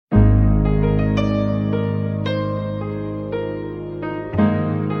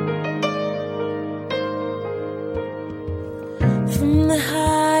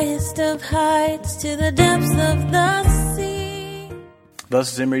revealed heights to the depths of the sea.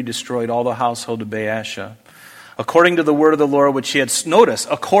 Thus Zimri destroyed all the household of Baasha, according to the word of the Lord which he had... Notice,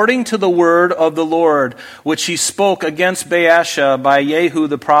 according to the word of the Lord which he spoke against Baasha by Jehu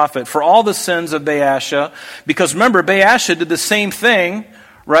the prophet, for all the sins of Baasha. Because remember, Baasha did the same thing,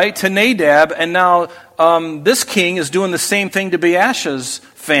 right, to Nadab, and now this king is doing the same thing to Baasha's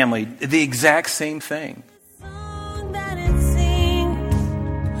family. The exact same thing. Song that it sings,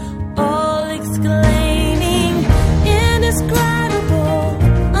 all exclaiming, indescribable,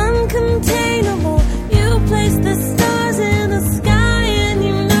 uncontainable. You place the stars in the sky and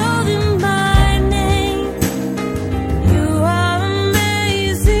you know them by name. You are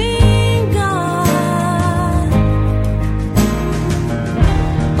amazing, God.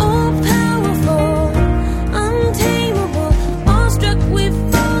 All powerful, untamable, awestruck we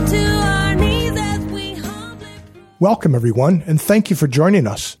fall to our knees as we humbly... Welcome, everyone, and thank you for joining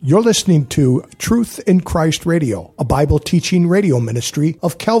us. You're listening to Truth in Christ Radio, a Bible teaching radio ministry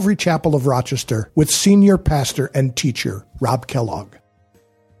of Calvary Chapel of Rochester with senior pastor and teacher Rob Kellogg.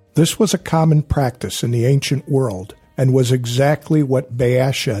 This was a common practice in the ancient world and was exactly what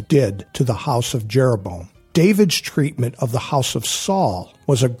Baasha did to the house of Jeroboam. David's treatment of the house of Saul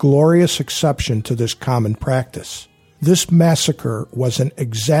was a glorious exception to this common practice. This massacre was an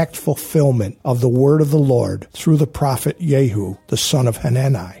exact fulfillment of the word of the Lord through the prophet Jehu, the son of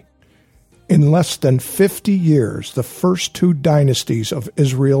Hanani. In less than 50 years, the first two dynasties of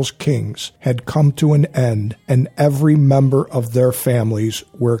Israel's kings had come to an end, and every member of their families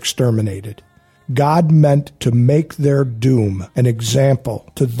were exterminated. God meant to make their doom an example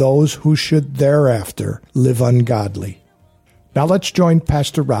to those who should thereafter live ungodly. Now let's join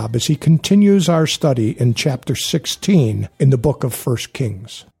Pastor Rob as he continues our study in chapter 16 in the book of 1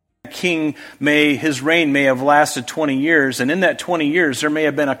 Kings. His reign may have lasted 20 years, and in that 20 years there may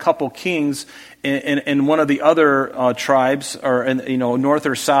have been a couple kings in one of the other tribes, or north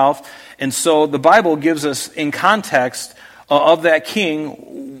or south. And so the Bible gives us in context of that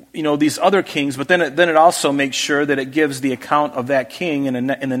king, these other kings, but then it also makes sure that it gives the account of that king in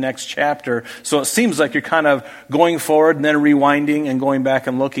the next chapter. So it seems like you're kind of going forward and then rewinding and going back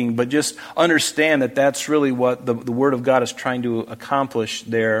and looking, but just understand that that's really what the Word of God is trying to accomplish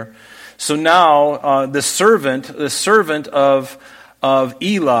there. So now the servant of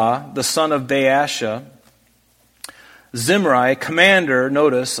Elah, the son of Baasha, Zimri, commander,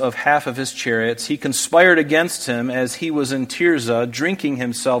 notice, of half of his chariots, he conspired against him as he was in Tirzah, drinking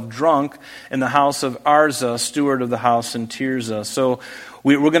himself drunk in the house of Arza, steward of the house in Tirzah. So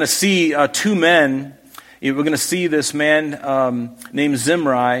we're going to see two men. We're going to see this man named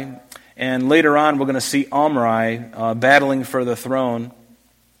Zimri, and later on we're going to see Omri battling for the throne.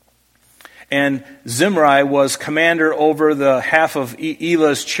 And Zimri was commander over the half of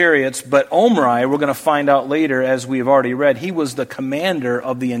Elah's chariots, but Omri, we're going to find out later, as we have already read, he was the commander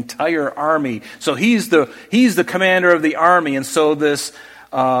of the entire army. So he's the commander of the army, and so this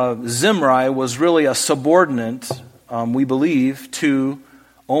Zimri was really a subordinate, we believe, to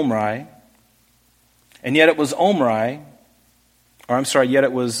Omri. And yet it was Zimri,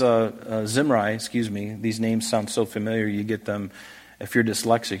 These names sound so familiar, you get them. If you're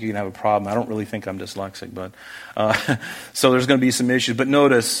dyslexic, you can have a problem. I don't really think I'm dyslexic, but so there's going to be some issues. But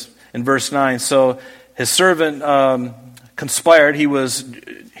notice in verse 9, so his servant conspired. He was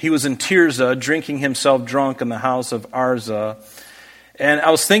in Tirzah, drinking himself drunk in the house of Arza. And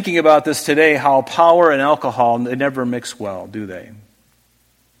I was thinking about this today, how power and alcohol, they never mix well, do they?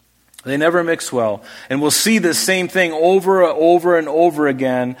 They never mix well. And we'll see this same thing over and over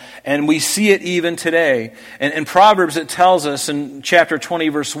again, and we see it even today. And in Proverbs it tells us in chapter 20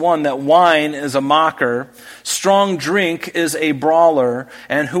 verse 1 that wine is a mocker, strong drink is a brawler,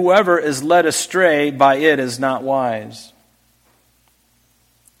 and whoever is led astray by it is not wise.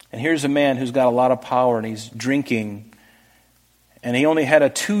 And here's a man who's got a lot of power, and he's drinking, and he only had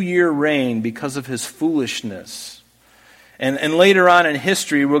a 2-year reign because of his foolishness. And later on in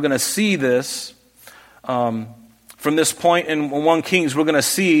history, we're going to see this. From this point in 1 Kings, we're going to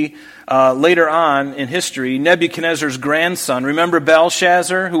see later on in history, Nebuchadnezzar's grandson. Remember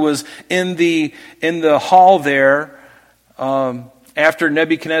Belshazzar, who was in the hall there after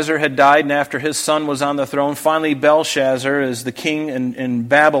Nebuchadnezzar had died and after his son was on the throne. Finally, Belshazzar is the king in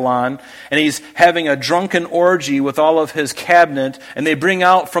Babylon, and he's having a drunken orgy with all of his cabinet, and they bring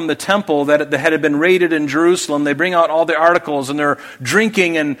out from the temple that had been raided in Jerusalem, they bring out all the articles, and they're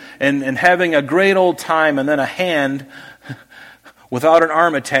drinking and having a great old time, and then a hand without an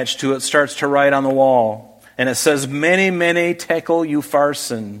arm attached to it starts to write on the wall. And it says, "Mene, mene, tekel,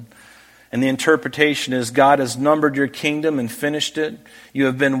 upharsin." And the interpretation is, God has numbered your kingdom and finished it. You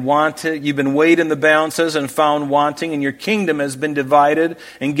have been wanted. You've been weighed in the balances and found wanting, and your kingdom has been divided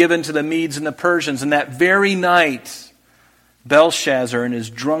and given to the Medes and the Persians. And that very night, Belshazzar, in his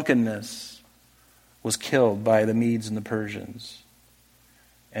drunkenness, was killed by the Medes and the Persians.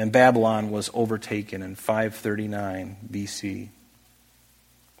 And Babylon was overtaken in 539 BC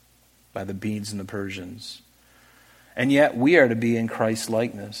by the Medes and the Persians. And yet we are to be in Christ's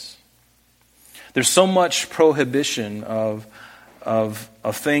likeness. There's so much prohibition of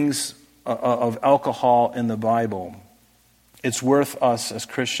things, of alcohol in the Bible. It's worth us as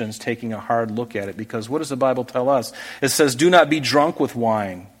Christians taking a hard look at it, because what does the Bible tell us? It says, do not be drunk with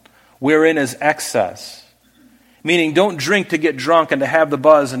wine, wherein is excess. Meaning, don't drink to get drunk and to have the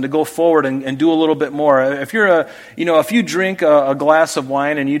buzz and to go forward and do a little bit more. If you drink a glass of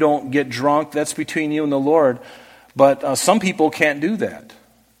wine and you don't get drunk, that's between you and the Lord. But some people can't do that.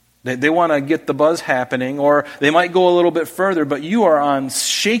 They want to get the buzz happening, or they might go a little bit further, but you are on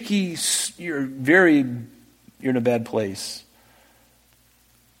shaky, you're in a bad place.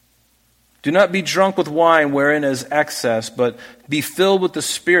 Do not be drunk with wine wherein is excess, but be filled with the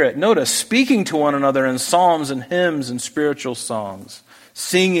Spirit. Notice, speaking to one another in psalms and hymns and spiritual songs,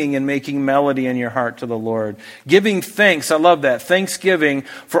 singing and making melody in your heart to the Lord, giving thanks, I love that, thanksgiving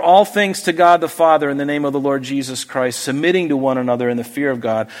for all things to God the Father in the name of the Lord Jesus Christ, submitting to one another in the fear of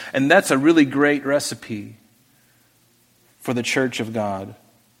God. And that's a really great recipe for the church of God.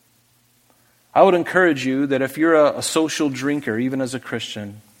 I would encourage you that if you're a social drinker, even as a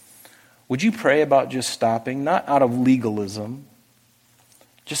Christian, would you pray about just stopping, not out of legalism,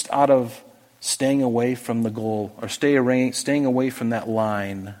 just out of staying away from the goal, or staying away from that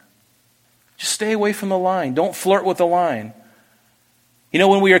line. Just stay away from the line. Don't flirt with the line. You know,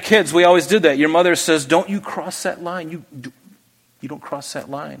 when we were kids, we always did that. Your mother says, don't you cross that line. You don't cross that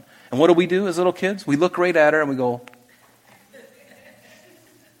line. And what do we do as little kids? We look right at her and we go,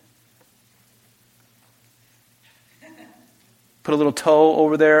 put a little toe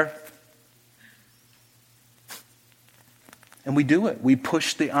over there. And we do it. We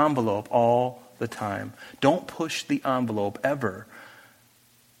push the envelope all the time. Don't push the envelope ever.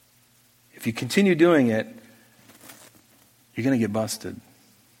 If you continue doing it, you're going to get busted.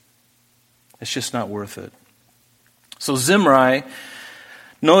 It's just not worth it. So Zimri,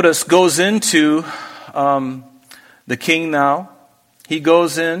 notice, goes into the king now. He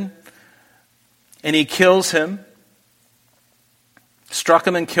goes in and he kills him. Struck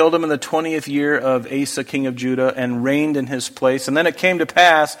him and killed him in the 20th year of Asa, king of Judah, and reigned in his place. And then it came to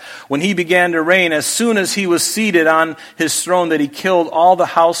pass, when he began to reign, as soon as he was seated on his throne, that he killed all the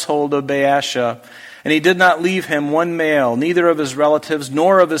household of Baasha. And he did not leave him one male, neither of his relatives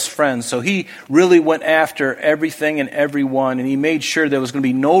nor of his friends. So he really went after everything and everyone, and he made sure there was going to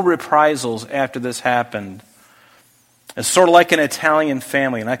be no reprisals after this happened. It's sort of like an Italian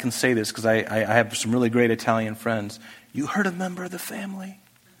family, and I can say this because I have some really great Italian friends. You hurt a member of the family,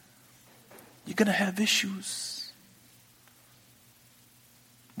 you're going to have issues.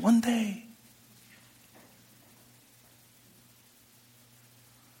 One day.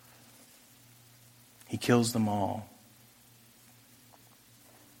 He kills them all.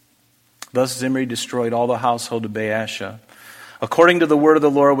 Thus Zimri destroyed all the household of Baasha, according to the word of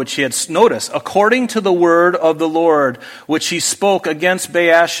the Lord which he had... Notice, according to the word of the Lord which he spoke against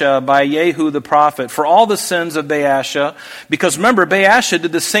Baasha by Jehu the prophet, for all the sins of Baasha. Because remember, Baasha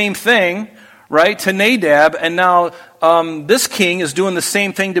did the same thing, right, to Nadab, and now this king is doing the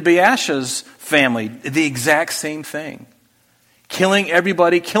same thing to Baasha's family. The exact same thing. Killing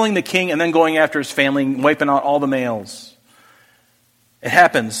everybody, killing the king, and then going after his family and wiping out all the males. It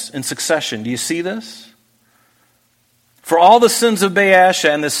happens in succession. Do you see this? For all the sins of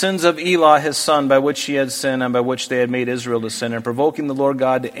Baasha and the sins of Elah his son, by which he had sinned and by which they had made Israel to sin, and provoking the Lord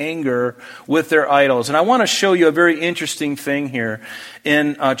God to anger with their idols. And I want to show you a very interesting thing here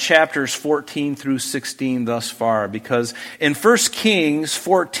in chapters 14 through 16 thus far. Because in 1 Kings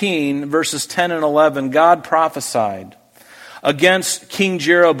 14, verses 10 and 11, God prophesied against King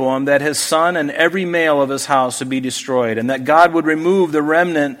Jeroboam that his son and every male of his house would be destroyed, and that God would remove the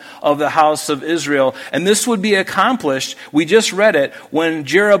remnant of the house of Israel. And this would be accomplished, we just read it, when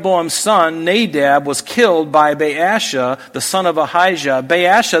Jeroboam's son Nadab was killed by Baasha, the son of Ahijah.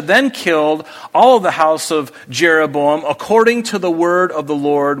 Baasha then killed all of the house of Jeroboam according to the word of the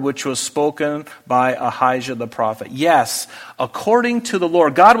Lord which was spoken by Ahijah the prophet. Yes, according to the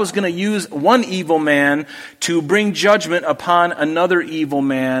Lord. God was going to use one evil man to bring judgment upon another evil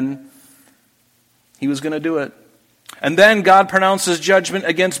man. He was going to do it. And then God pronounces judgment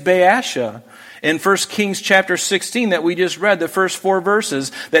against Baasha in 1 Kings chapter 16 that we just read, the first 4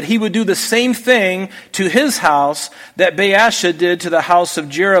 verses, that he would do the same thing to his house that Baasha did to the house of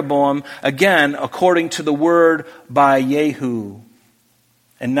Jeroboam, again, according to the word by Jehu.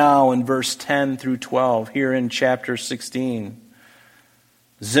 And now in verse 10 through 12, here in chapter 16,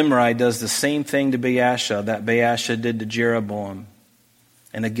 Zimri does the same thing to Baasha that Baasha did to Jeroboam.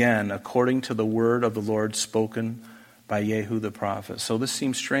 And again, according to the word of the Lord spoken by Jehu the prophet. So this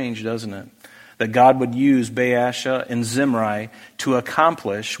seems strange, doesn't it? That God would use Baasha and Zimri to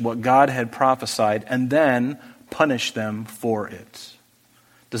accomplish what God had prophesied and then punish them for it.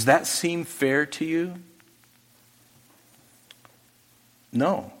 Does that seem fair to you?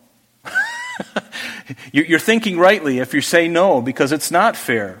 No. You're thinking rightly if you say no, because it's not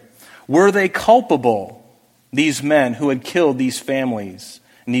fair. Were they culpable, these men who had killed these families?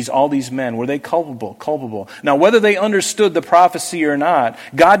 And all these men, were they culpable? Culpable. Now, whether they understood the prophecy or not,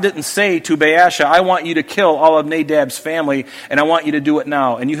 God didn't say to Baasha, I want you to kill all of Nadab's family, and I want you to do it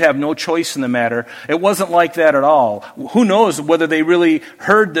now, and you have no choice in the matter. It wasn't like that at all. Who knows whether they really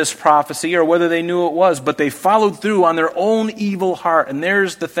heard this prophecy or whether they knew it was, but they followed through on their own evil heart. And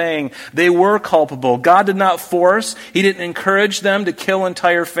there's the thing. They were culpable. God did not force. He didn't encourage them to kill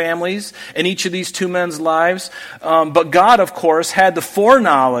entire families in each of these 2 men's lives. But God, of course, had the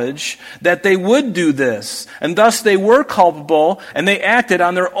foreknowledge that they would do this. And thus they were culpable and they acted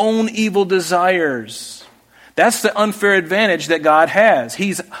on their own evil desires. That's the unfair advantage that God has.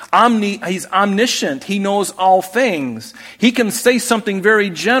 He's omniscient. He knows all things. He can say something very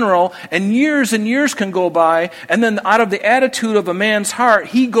general and years can go by, and then out of the attitude of a man's heart,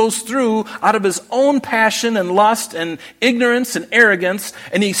 he goes through out of his own passion and lust and ignorance and arrogance,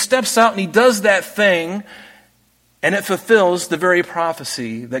 and he steps out and he does that thing. And it fulfills the very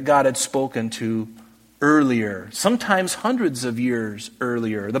prophecy that God had spoken to earlier, sometimes hundreds of years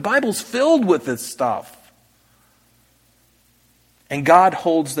earlier. The Bible's filled with this stuff. And God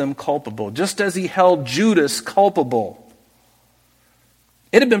holds them culpable, just as he held Judas culpable.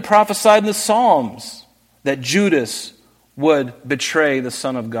 It had been prophesied in the Psalms that Judas would betray the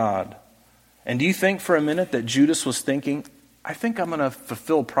Son of God. And do you think for a minute that Judas was thinking, I think I'm going to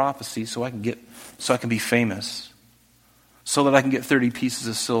fulfill prophecy so I can be famous, so that I can get 30 pieces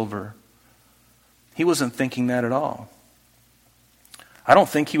of silver? He wasn't thinking that at all. I don't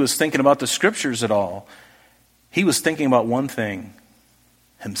think he was thinking about the scriptures at all. He was thinking about one thing: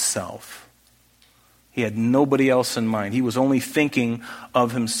 himself. He had nobody else in mind. He was only thinking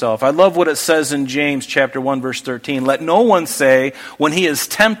of himself. I love what it says in James chapter 1, verse 13. Let no one say when he is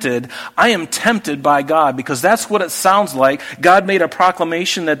tempted, I am tempted by God, because that's what it sounds like. God made a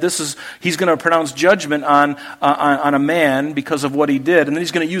proclamation that he's going to pronounce judgment on a man because of what he did, and then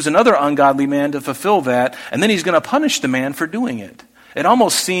he's going to use another ungodly man to fulfill that, and then he's going to punish the man for doing it. It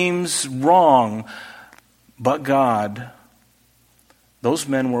almost seems wrong, but God, those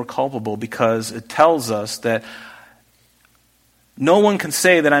men were culpable, because it tells us that no one can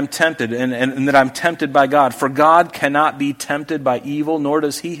say that I'm tempted and that I'm tempted by God. For God cannot be tempted by evil, nor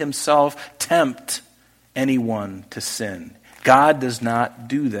does he himself tempt anyone to sin. God does not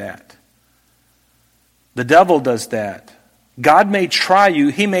do that. The devil does that. God may try you,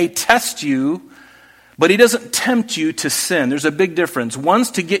 he may test you, but he doesn't tempt you to sin. There's a big difference. One's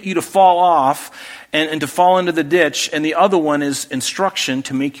to get you to fall off and to fall into the ditch, and the other one is instruction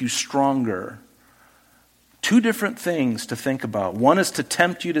to make you stronger. 2 different things to think about. One is to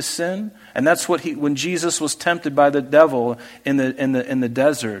tempt you to sin, and that's what when Jesus was tempted by the devil in the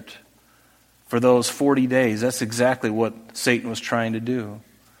desert for those 40 days, that's exactly what Satan was trying to do.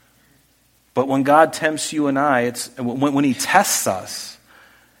 But when God tempts you and I, it's when he tests us,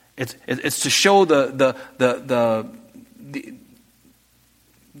 it's to show the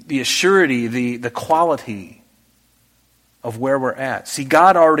assurity, the quality of where we're at. See,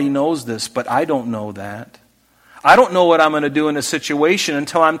 God already knows this, but I don't know that. I don't know what I'm going to do in a situation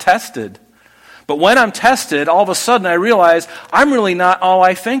until I'm tested. But when I'm tested, all of a sudden I realize I'm really not all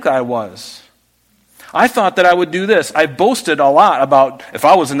I think I was. I thought that I would do this. I boasted a lot about, if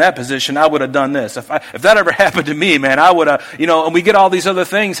I was in that position, I would have done this. If that ever happened to me, man, I would have, and we get all these other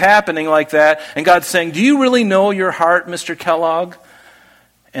things happening like that. And God's saying, do you really know your heart, Mr. Kellogg?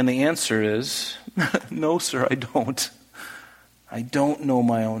 And the answer is, no, sir, I don't. I don't know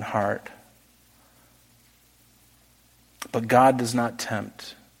my own heart. But God does not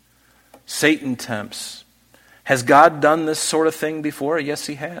tempt. Satan tempts. Has God done this sort of thing before? Yes,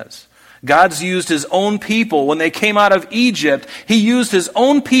 he has. God's used his own people. When they came out of Egypt, he used his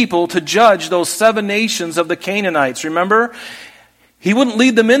own people to judge those 7 nations of the Canaanites. Remember? He wouldn't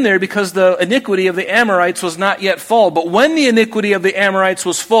lead them in there because the iniquity of the Amorites was not yet full. But when the iniquity of the Amorites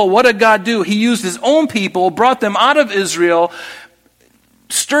was full, what did God do? He used his own people, brought them out of Israel,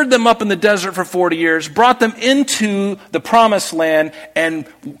 stirred them up in the desert for 40 years, brought them into the promised land, and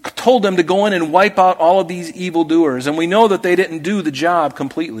told them to go in and wipe out all of these evildoers. And we know that they didn't do the job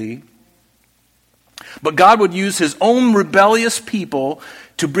completely. But God would use his own rebellious people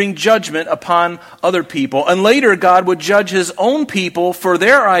to bring judgment upon other people. And later God would judge his own people for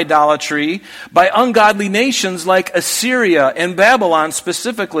their idolatry by ungodly nations like Assyria and Babylon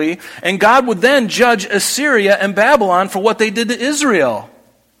specifically. And God would then judge Assyria and Babylon for what they did to Israel.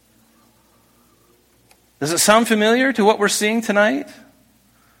 Does it sound familiar to what we're seeing tonight?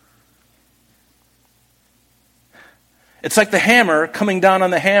 It's like the hammer coming down on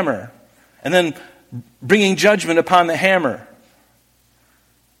the hammer and then bringing judgment upon the hammer.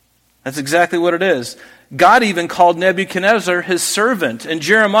 That's exactly what it is. God even called Nebuchadnezzar his servant. In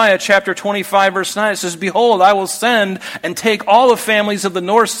Jeremiah chapter 25, verse 9, it says, "Behold, I will send and take all the families of the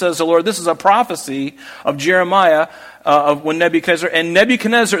north, says the Lord." This is a prophecy of Jeremiah, of when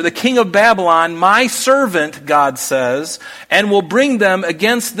Nebuchadnezzar, the king of Babylon, my servant, God says, and will bring them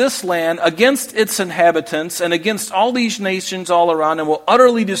against this land, against its inhabitants, and against all these nations all around, and will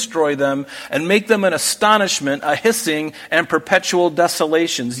utterly destroy them, and make them an astonishment, a hissing, and perpetual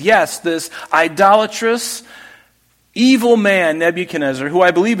desolations. Yes, this idolatrous, evil man, Nebuchadnezzar, who I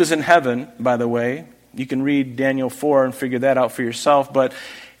believe is in heaven, by the way. You can read Daniel 4 and figure that out for yourself, but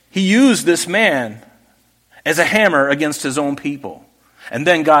he used this man as a hammer against his own people. And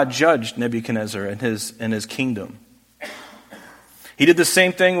then God judged Nebuchadnezzar and his kingdom. He did the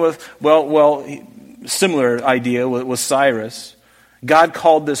same thing with, similar idea with Cyrus. God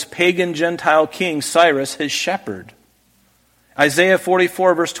called this pagan Gentile king, Cyrus, his shepherd. Isaiah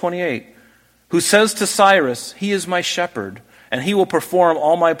 44, verse 28, who says to Cyrus, "He is my shepherd, and he will perform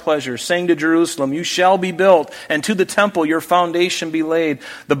all my pleasure," saying to Jerusalem, "You shall be built, and to the temple your foundation be laid."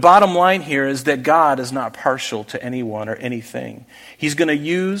 The bottom line here is that God is not partial to anyone or anything. He's going to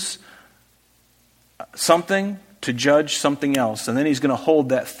use something to judge something else, and then he's going to hold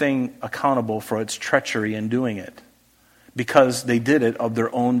that thing accountable for its treachery in doing it, because they did it of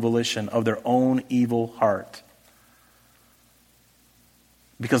their own volition, of their own evil heart.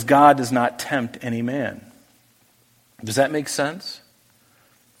 Because God does not tempt any man. Does that make sense?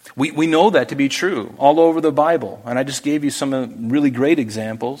 We know that to be true all over the Bible. And I just gave you some really great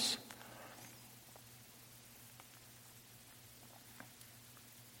examples.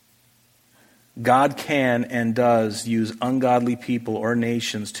 God can and does use ungodly people or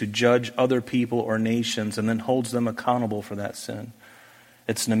nations to judge other people or nations and then holds them accountable for that sin.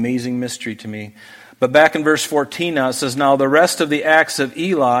 It's an amazing mystery to me. But back in verse 14 now, it says, "Now the rest of the acts of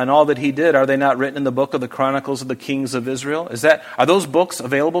Elah and all that he did, are they not written in the book of the Chronicles of the Kings of Israel?" Are those books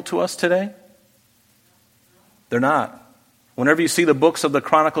available to us today? They're not. Whenever you see the books of the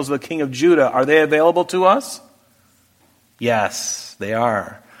Chronicles of the King of Judah, are they available to us? Yes, they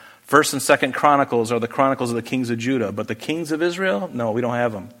are. 1st and 2nd Chronicles are the Chronicles of the Kings of Judah. But the Kings of Israel? No, we don't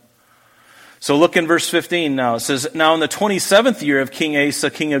have them. So look in verse 15 now. It says, "Now in the 27th year of King Asa,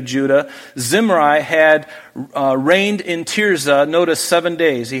 king of Judah, Zimri had reigned in Tirzah," notice 7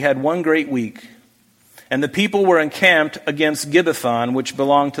 days. He had one great week. "And the people were encamped against Gibbethon, which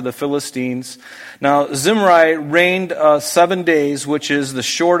belonged to the Philistines. Now Zimri reigned 7 days, which is the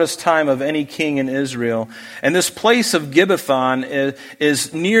shortest time of any king in Israel. And this place of Gibbethon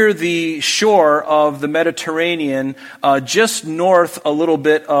is near the shore of the Mediterranean, just north a little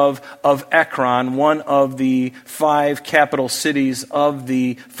bit of Ekron, one of the 5 capital cities of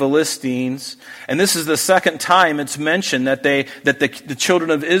the Philistines. And this is the second time it's mentioned that the children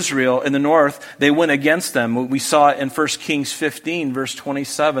of Israel in the north, they went against them. We saw it in 1 Kings 15, verse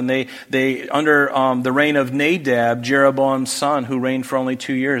 27. They under the reign of Nadab, Jeroboam's son, who reigned for only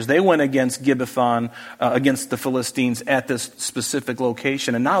 2 years, they went against Gibbethon, against the Philistines at this specific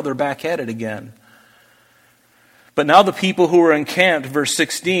location. And now they're back at it again. But now the people who were encamped, verse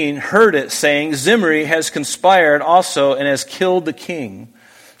 16, heard it, saying, "Zimri has conspired also and has killed the king."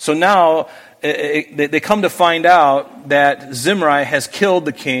 So now they come to find out that Zimri has killed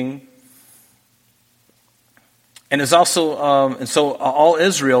the king. And is also, and so all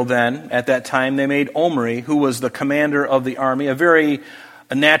Israel then, at that time, they made Omri, who was the commander of the army,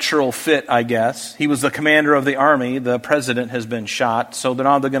 a natural fit, I guess. He was the commander of the army. The president has been shot, so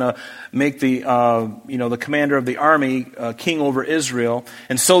now they're going to make the commander of the army king over Israel.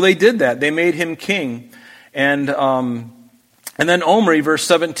 And so they did that. They made him king. And then Omri, verse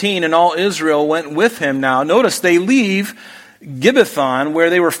 17, "And all Israel went with him." Now, notice they leave Gibbethon,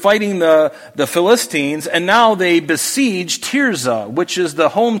 where they were fighting the Philistines, and now they besiege Tirzah, which is the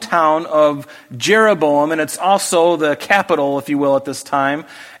hometown of Jeroboam, and it's also the capital, if you will, at this time.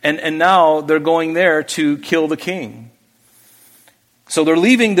 And now they're going there to kill the king. So they're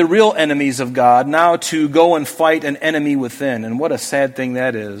leaving the real enemies of God now to go and fight an enemy within. And what a sad thing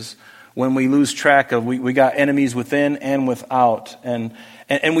that is when we lose track of, we got enemies within and without. And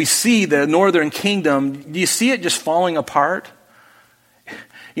we see the northern kingdom, do you see it just falling apart?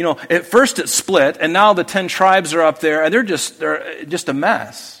 You know, at first it split, and now the 10 tribes are up there, and they're just a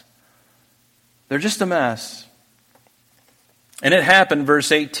mess. They're just a mess. And it happened,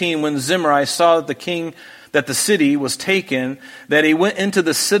 verse 18, when Zimri saw that the city was taken, that he went into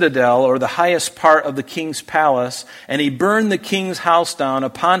the citadel, or the highest part of the king's palace, and he burned the king's house down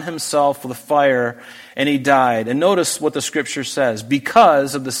upon himself with a fire, and he died. And notice what the scripture says.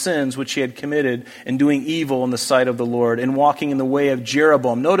 Because of the sins which he had committed in doing evil in the sight of the Lord, and walking in the way of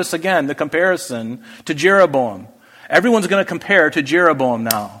Jeroboam. Notice again the comparison to Jeroboam. Everyone's going to compare to Jeroboam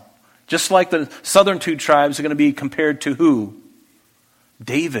now. Just like the southern 2 tribes are going to be compared to who?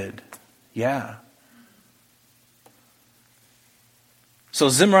 David. Yeah. So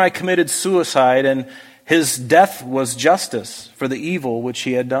Zimri committed suicide, and his death was justice for the evil which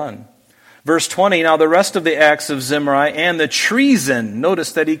he had done. Verse 20, now the rest of the acts of Zimri and the treason,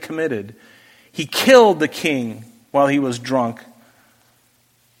 notice that he committed. He killed the king while he was drunk.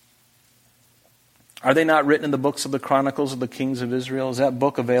 Are they not written in the books of the Chronicles of the Kings of Israel? Is that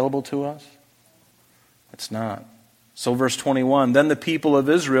book available to us? It's not. So verse 21, then the people of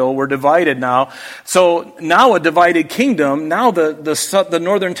Israel were divided now. So now a divided kingdom, now the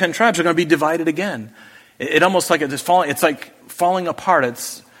northern 10 tribes are going to be divided again. It almost like it's like falling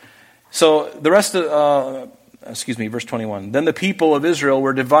apart. So the rest of, verse 21. Then the people of Israel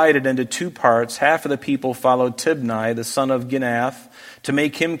were divided into 2 parts. Half of the people followed Tibni, the son of Ginath, to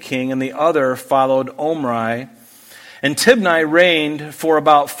make him king, and the other followed Omri. And Tibni reigned for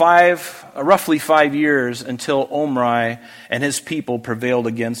about roughly 5 years, until Omri and his people prevailed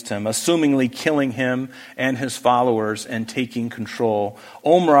against him, assumingly killing him and his followers and taking control.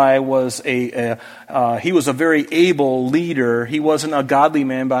 Omri was he was a very able leader. He wasn't a godly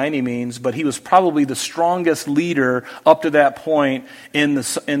man by any means, but he was probably the strongest leader up to that point in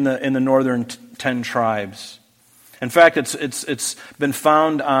the northern 10 tribes. In fact, it's been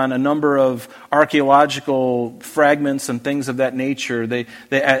found on a number of archaeological fragments and things of that nature. They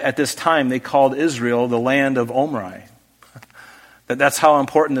at this time they called Israel the land of Omri. That's how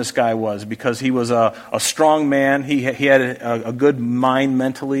important this guy was, because he was a strong man. He had a good mind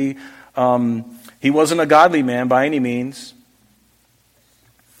mentally. He wasn't a godly man by any means.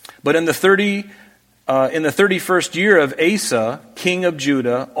 But in the 31st year of Asa, king of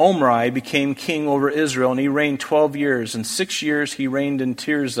Judah, Omri became king over Israel, and he reigned 12 years. In 6 years he reigned in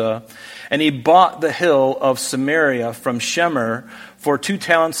Tirzah, and he bought the hill of Samaria from Shemer for 2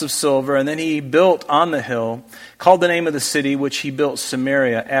 talents of silver, and then he built on the hill, called the name of the city which he built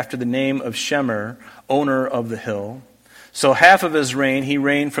Samaria, after the name of Shemer, owner of the hill. So half of his reign, he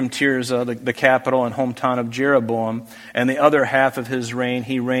reigned from Tirzah, the capital and hometown of Jeroboam, and the other half of his reign,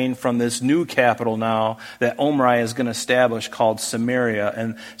 he reigned from this new capital now that Omri is going to establish, called Samaria.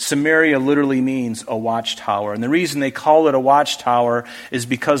 And Samaria literally means a watchtower. And the reason they call it a watchtower is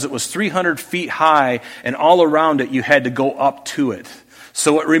because it was 300 feet high, and all around it you had to go up to it.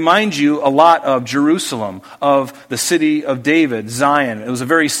 So it reminds you a lot of Jerusalem, of the city of David, Zion. It was a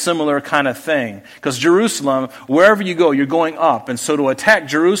very similar kind of thing. Because Jerusalem, wherever you go, you're going up. And so to attack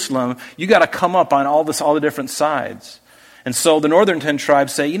Jerusalem, you got to come up on all the different sides. And so the northern 10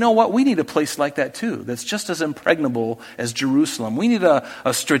 tribes say, you know what, we need a place like that too, that's just as impregnable as Jerusalem. We need a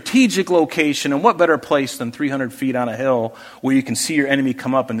strategic location, and what better place than 300 feet on a hill where you can see your enemy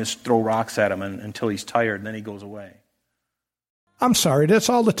come up and just throw rocks at him until he's tired, and then he goes away. I'm sorry, that's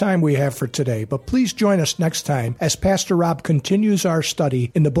all the time we have for today, but please join us next time as Pastor Rob continues our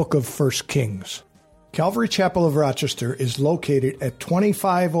study in the book of 1 Kings. Calvary Chapel of Rochester is located at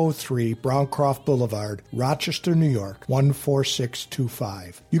 2503 Browncroft Boulevard, Rochester, New York,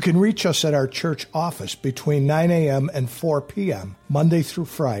 14625. You can reach us at our church office between 9 a.m. and 4 p.m., Monday through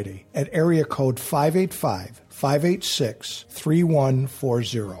Friday, at area code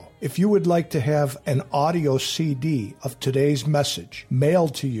 585-586-3140. If you would like to have an audio CD of today's message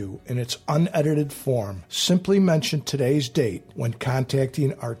mailed to you in its unedited form, simply mention today's date when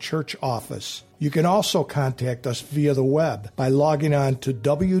contacting our church office. You can also contact us via the web by logging on to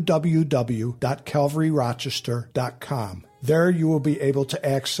www.calvaryrochester.com. There you will be able to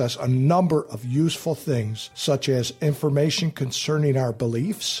access a number of useful things, such as information concerning our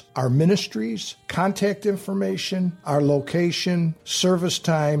beliefs, our ministries, contact information, our location, service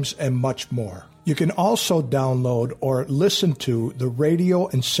times, and much more. You can also download or listen to the radio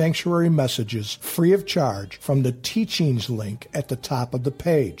and sanctuary messages free of charge from the teachings link at the top of the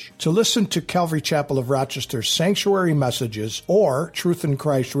page. To listen to Calvary Chapel of Rochester's sanctuary messages or Truth in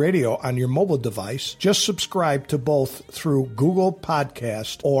Christ Radio on your mobile device, just subscribe to both through Google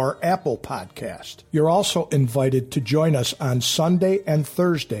Podcast or Apple Podcast. You're also invited to join us on Sunday and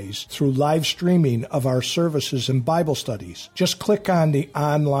Thursdays through live streaming of our services and Bible studies. Just click on the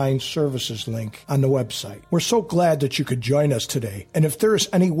online services link on the website. We're so glad that you could join us today. And if there is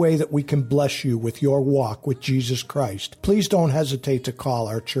any way that we can bless you with your walk with Jesus Christ, please don't hesitate to call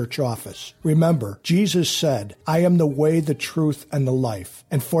our church office. Remember, Jesus said, "I am the way, the truth, and the life.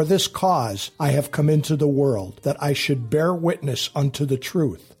 And for this cause I have come into the world, that I should bear witness unto the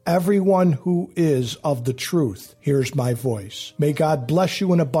truth. Everyone who is of the truth hears my voice." May God bless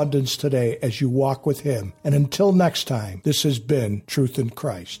you in abundance today as you walk with Him. And until next time, this has been Truth in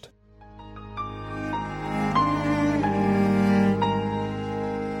Christ.